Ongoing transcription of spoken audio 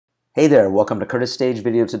Hey there, welcome to Curtis Stage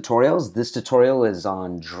Video Tutorials. This tutorial is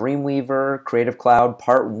on Dreamweaver Creative Cloud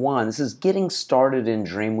Part 1. This is getting started in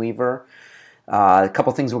Dreamweaver. A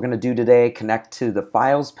couple things we're going to do today: connect to the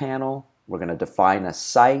Files panel, we're going to define a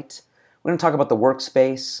site, we're going to talk about the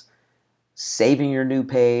workspace, saving your new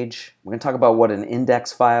page, we're going to talk about what an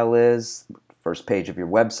index file is, first page of your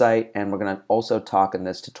website, and we're going to also talk in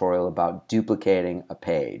this tutorial about duplicating a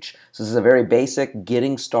page. So this is a very basic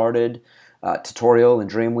getting started tutorial in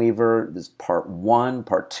Dreamweaver. This is part 1.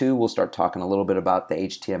 Part 2, we'll start talking a little bit about the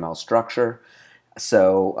HTML structure.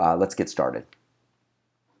 So let's get started.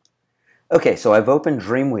 Okay, so I've opened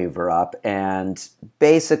Dreamweaver up, and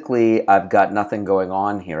basically I've got nothing going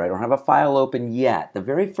on here. I don't have a file open yet. The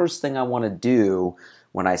very first thing I want to do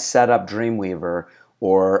when I set up Dreamweaver,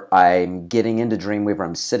 or I'm getting into Dreamweaver,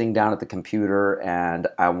 I'm sitting down at the computer and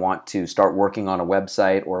I want to start working on a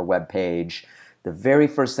website or a web page, the very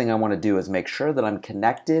first thing I want to do is make sure that I'm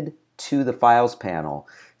connected to the Files panel,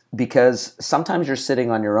 because sometimes you're sitting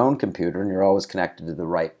on your own computer and you're always connected to the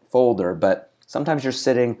right folder, but sometimes you're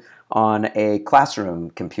sitting on a classroom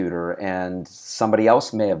computer and somebody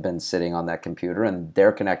else may have been sitting on that computer and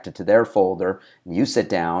they're connected to their folder, and you sit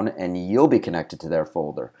down and you'll be connected to their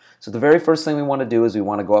folder. So the very first thing we want to do is we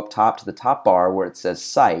want to go up top to the top bar where it says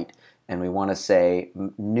Site, and we want to say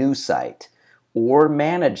New Site or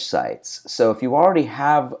Manage Sites. So if you already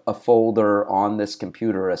have a folder on this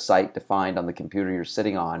computer, a site defined on the computer you're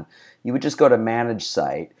sitting on, you would just go to Manage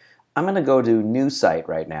Site. I'm going to go to New Site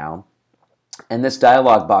right now, and this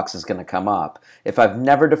dialog box is going to come up. If I've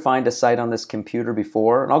never defined a site on this computer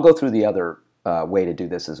before, and I'll go through the other way to do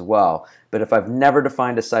this as well, but if I've never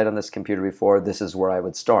defined a site on this computer before, this is where I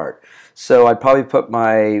would start. So I'd probably put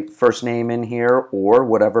my first name in here or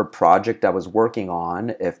whatever project I was working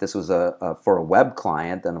on. If this was for a web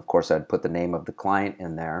client, then of course I'd put the name of the client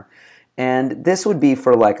in there. And this would be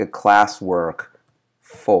for like a classwork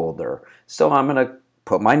folder. So I'm going to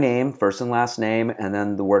put my name, first and last name, and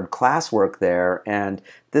then the word classwork there, and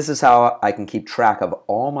this is how I can keep track of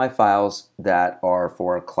all my files that are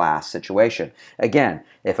for a class situation. Again,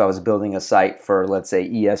 if I was building a site for, let's say,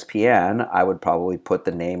 ESPN, I would probably put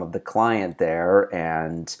the name of the client there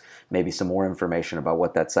and maybe some more information about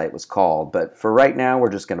what that site was called. But for right now, we're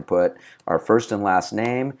just going to put our first and last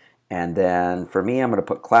name, and then for me, I'm going to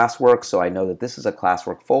put classwork so I know that this is a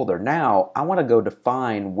classwork folder. Now, I want to go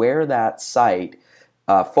define where that site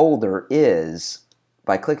folder is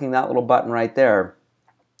by clicking that little button right there.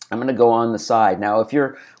 I'm going to go on the side. Now, if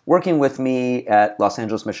you're working with me at Los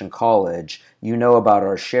Angeles Mission College, you know about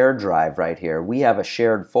our shared drive right here. We have a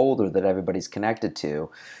shared folder that everybody's connected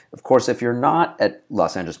to. Of course, if you're not at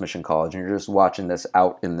Los Angeles Mission College and you're just watching this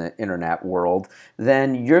out in the internet world,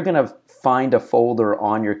 then you're going to find a folder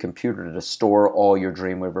on your computer to store all your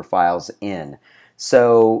Dreamweaver files in.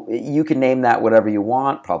 So you can name that whatever you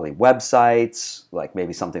want, probably websites, like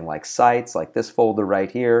maybe something like sites, like this folder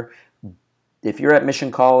right here. If you're at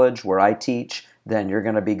Mission College, where I teach, then you're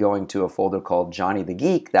going to be going to a folder called Johnny the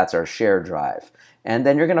Geek. That's our shared drive. And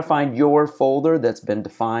then you're going to find your folder that's been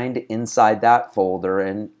defined inside that folder.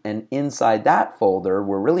 And inside that folder,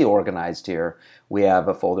 we're really organized here. We have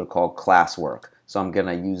a folder called Classwork. So I'm going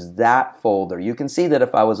to use that folder. You can see that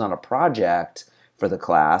if I was on a project for the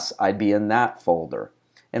class, I'd be in that folder.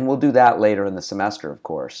 And we'll do that later in the semester, of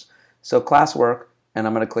course. So classwork, and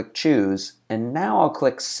I'm going to click choose, and now I'll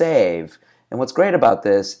click save. And what's great about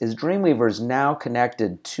this is Dreamweaver is now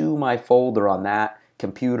connected to my folder on that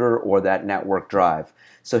computer or that network drive.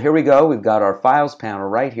 So here we go. We've got our files panel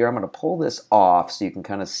right here. I'm going to pull this off so you can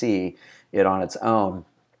kind of see it on its own.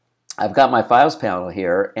 I've got my files panel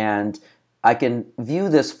here, and I can view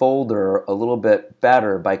this folder a little bit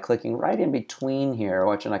better by clicking right in between here.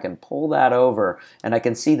 Watch, and I can pull that over, and I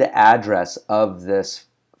can see the address of this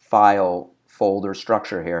file folder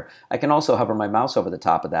structure here. I can also hover my mouse over the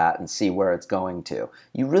top of that and see where it's going to.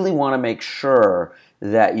 You really want to make sure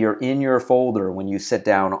that you're in your folder when you sit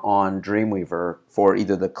down on Dreamweaver for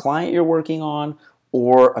either the client you're working on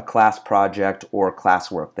or a class project or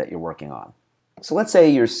classwork that you're working on. So let's say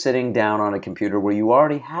you're sitting down on a computer where you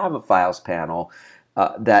already have a files panel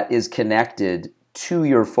that is connected to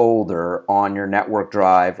your folder on your network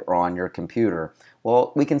drive or on your computer.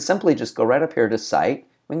 Well, we can simply just go right up here to Site.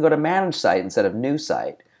 We can go to Manage Site instead of New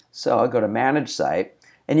Site. So I'll go to Manage Site,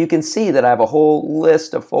 and you can see that I have a whole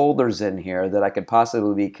list of folders in here that I could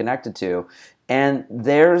possibly be connected to. And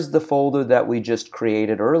there's the folder that we just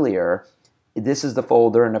created earlier. This is the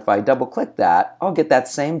folder, and if I double click that, I'll get that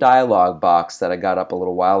same dialog box that I got up a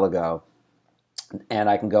little while ago, and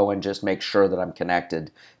I can go and just make sure that I'm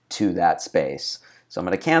connected to that space. So I'm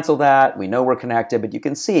going to cancel that. We know we're connected, but you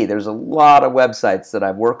can see there's a lot of websites that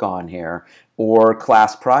I work on here or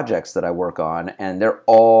class projects that I work on, and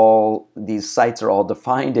these sites are all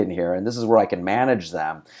defined in here, and this is where I can manage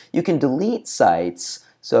them. You can delete sites.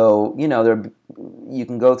 So, you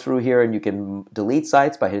can go through here and you can delete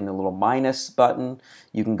sites by hitting the little minus button.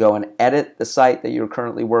 You can go and edit the site that you're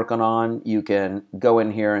currently working on. You can go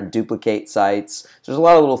in here and duplicate sites. So there's a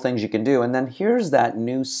lot of little things you can do. And then here's that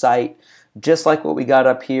new site. Just like what we got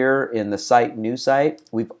up here in the site new site,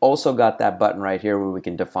 we've also got that button right here where we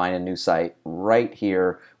can define a new site right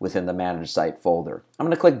here within the manage site folder. I'm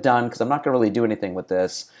going to click done because I'm not going to really do anything with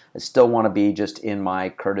this. I still want to be just in my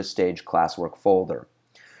Curtis Stage classwork folder.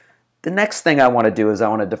 The next thing I want to do is I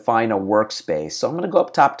want to define a workspace. So I'm going to go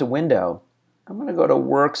up top to Window. I'm going to go to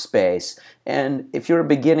Workspace. And if you're a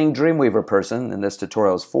beginning Dreamweaver person, and this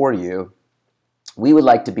tutorial is for you, we would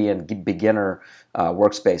like to be in beginner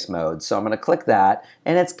workspace mode. So I'm going to click that,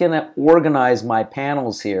 and it's going to organize my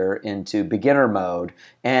panels here into beginner mode.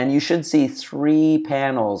 And you should see 3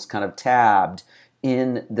 panels kind of tabbed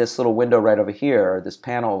in this little window right over here, this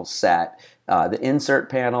panel set. The Insert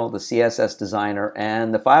panel, the CSS Designer,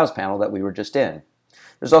 and the Files panel that we were just in.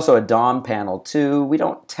 There's also a DOM panel too. We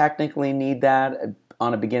don't technically need that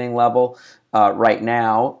on a beginning level right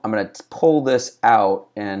now. I'm going to pull this out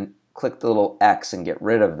and click the little X and get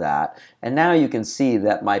rid of that. And now you can see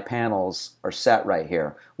that my panels are set right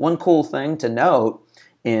here. One cool thing to note,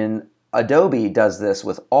 Adobe does this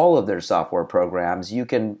with all of their software programs. You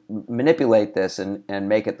can manipulate this and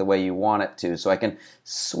make it the way you want it to. So I can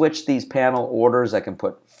switch these panel orders. I can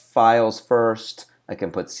put Files first. I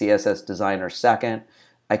can put CSS Designer second.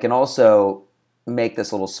 I can also make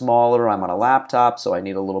this a little smaller. I'm on a laptop, so I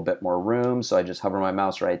need a little bit more room. So I just hover my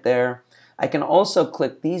mouse right there. I can also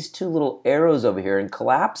click these 2 little arrows over here and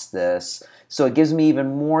collapse this, so it gives me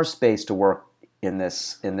even more space to work in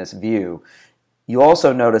this view. You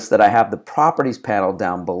also notice that I have the Properties panel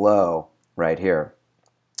down below right here.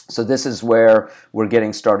 So this is where we're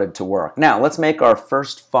getting started to work. Now let's make our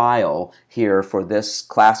first file here for this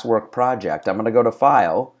classwork project. I'm going to go to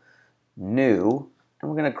File, New, and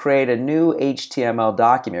we're going to create a new HTML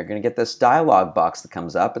document. You're going to get this dialog box that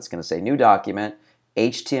comes up. It's going to say New Document,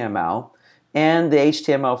 HTML, and the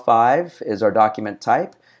HTML5 is our document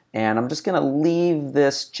type. And I'm just going to leave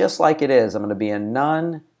this just like it is. I'm going to be in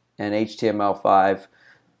None and HTML5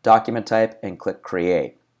 document type and click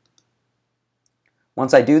Create.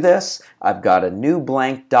 Once I do this, I've got a new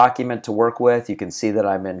blank document to work with. You can see that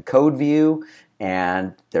I'm in Code View,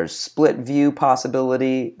 and there's Split View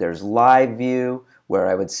possibility, there's Live View, where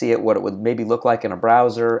I would see what it would maybe look like in a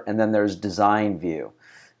browser, and then there's Design View.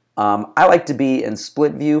 I like to be in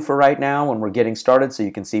split view for right now when we're getting started, so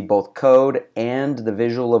you can see both code and the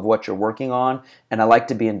visual of what you're working on, and I like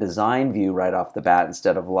to be in design view right off the bat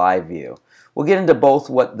instead of live view. We'll get into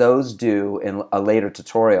both what those do in a later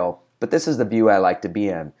tutorial, but this is the view I like to be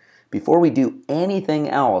in. Before we do anything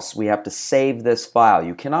else, we have to save this file.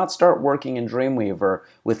 You cannot start working in Dreamweaver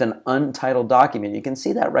with an untitled document. You can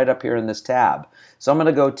see that right up here in this tab. So I'm going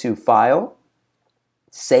to go to File,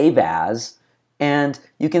 Save As, and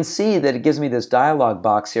you can see that it gives me this dialog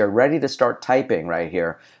box here ready to start typing right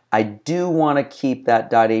here. I do want to keep that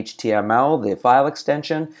 .html, the file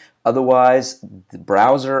extension, otherwise the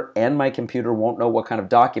browser and my computer won't know what kind of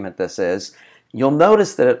document this is. You'll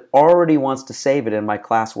notice that it already wants to save it in my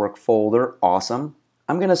classwork folder. Awesome.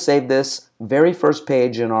 I'm going to save this very first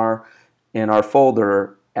page in our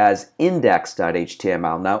folder as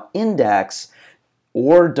index.html. Now index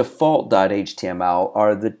or default.html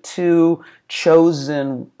are the 2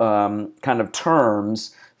 chosen kind of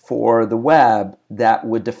terms for the web that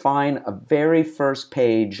would define a very first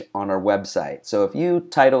page on our website. So if you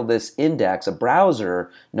title this index, a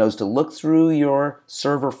browser knows to look through your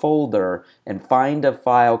server folder and find a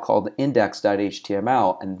file called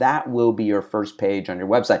index.html, and that will be your first page on your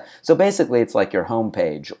website. So basically it's like your home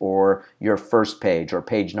page or your first page or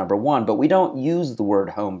page number 1, but we don't use the word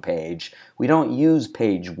home page. We don't use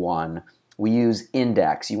page 1. We use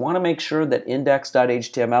index. You want to make sure that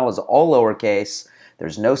index.html is all lowercase.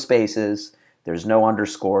 There's no spaces, there's no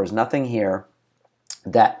underscores, nothing here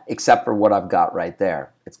except for what I've got right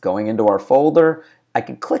there. It's going into our folder. I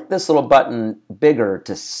can click this little button bigger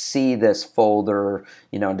to see this folder,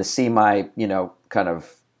 and to see my, kind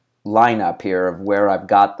of lineup here of where I've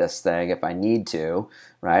got this thing if I need to,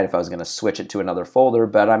 right? If I was going to switch it to another folder,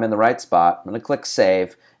 but I'm in the right spot. I'm going to click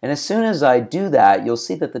Save. And as soon as I do that, you'll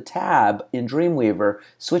see that the tab in Dreamweaver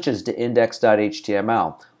switches to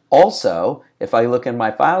index.html. Also, if I look in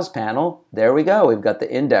my Files panel, there we go. We've got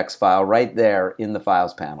the index file right there in the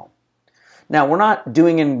Files panel. Now, we're not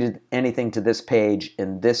doing anything to this page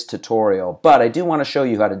in this tutorial, but I do want to show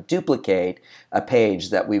you how to duplicate a page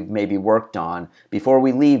that we've maybe worked on before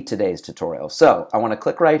we leave today's tutorial. So I want to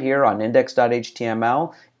click right here on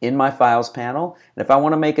index.html in my Files panel, and if I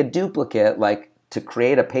want to make a duplicate, like to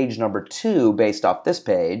create a page number 2 based off this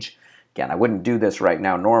page, again, I wouldn't do this right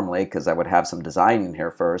now normally because I would have some design in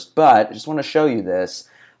here first, but I just want to show you this.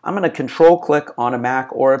 I'm going to control click on a Mac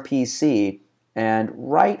or a PC and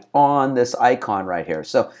right on this icon right here.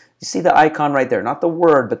 So you see the icon right there, not the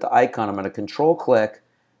word, but the icon. I'm going to control click,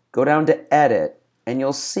 go down to edit, and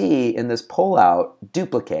you'll see in this pullout,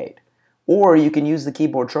 duplicate. Or you can use the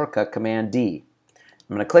keyboard shortcut Command D.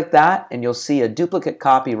 I'm going to click that, and you'll see a duplicate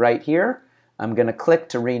copy right here. I'm going to click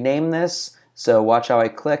to rename this. So watch how I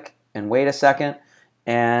click and wait a second.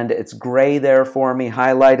 And it's gray there for me,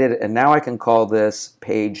 highlighted, and now I can call this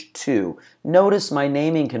page 2. Notice my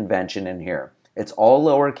naming convention in here. It's all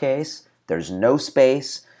lowercase, there's no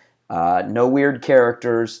space, no weird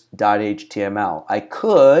characters, .html. I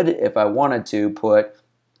could, if I wanted to, put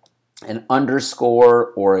an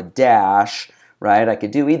underscore or a dash, right? I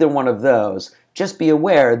could do either one of those. Just be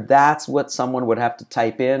aware that's what someone would have to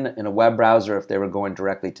type in a web browser if they were going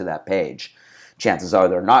directly to that page. Chances are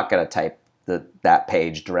they're not going to type that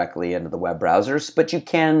page directly into the web browsers, but you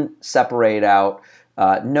can separate out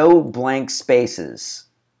no blank spaces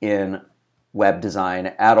in web design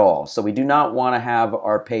at all. So we do not want to have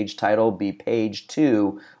our page title be page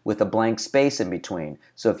 2 with a blank space in between.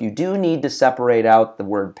 So if you do need to separate out the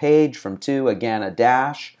word page from 2, again, a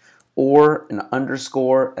dash or an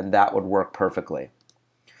underscore, and that would work perfectly.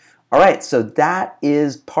 All right, so that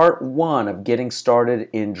is part 1 of getting started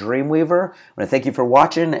in Dreamweaver. I want to thank you for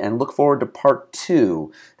watching and look forward to part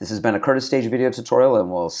 2. This has been a Curtis Stage video tutorial,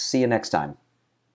 and we'll see you next time.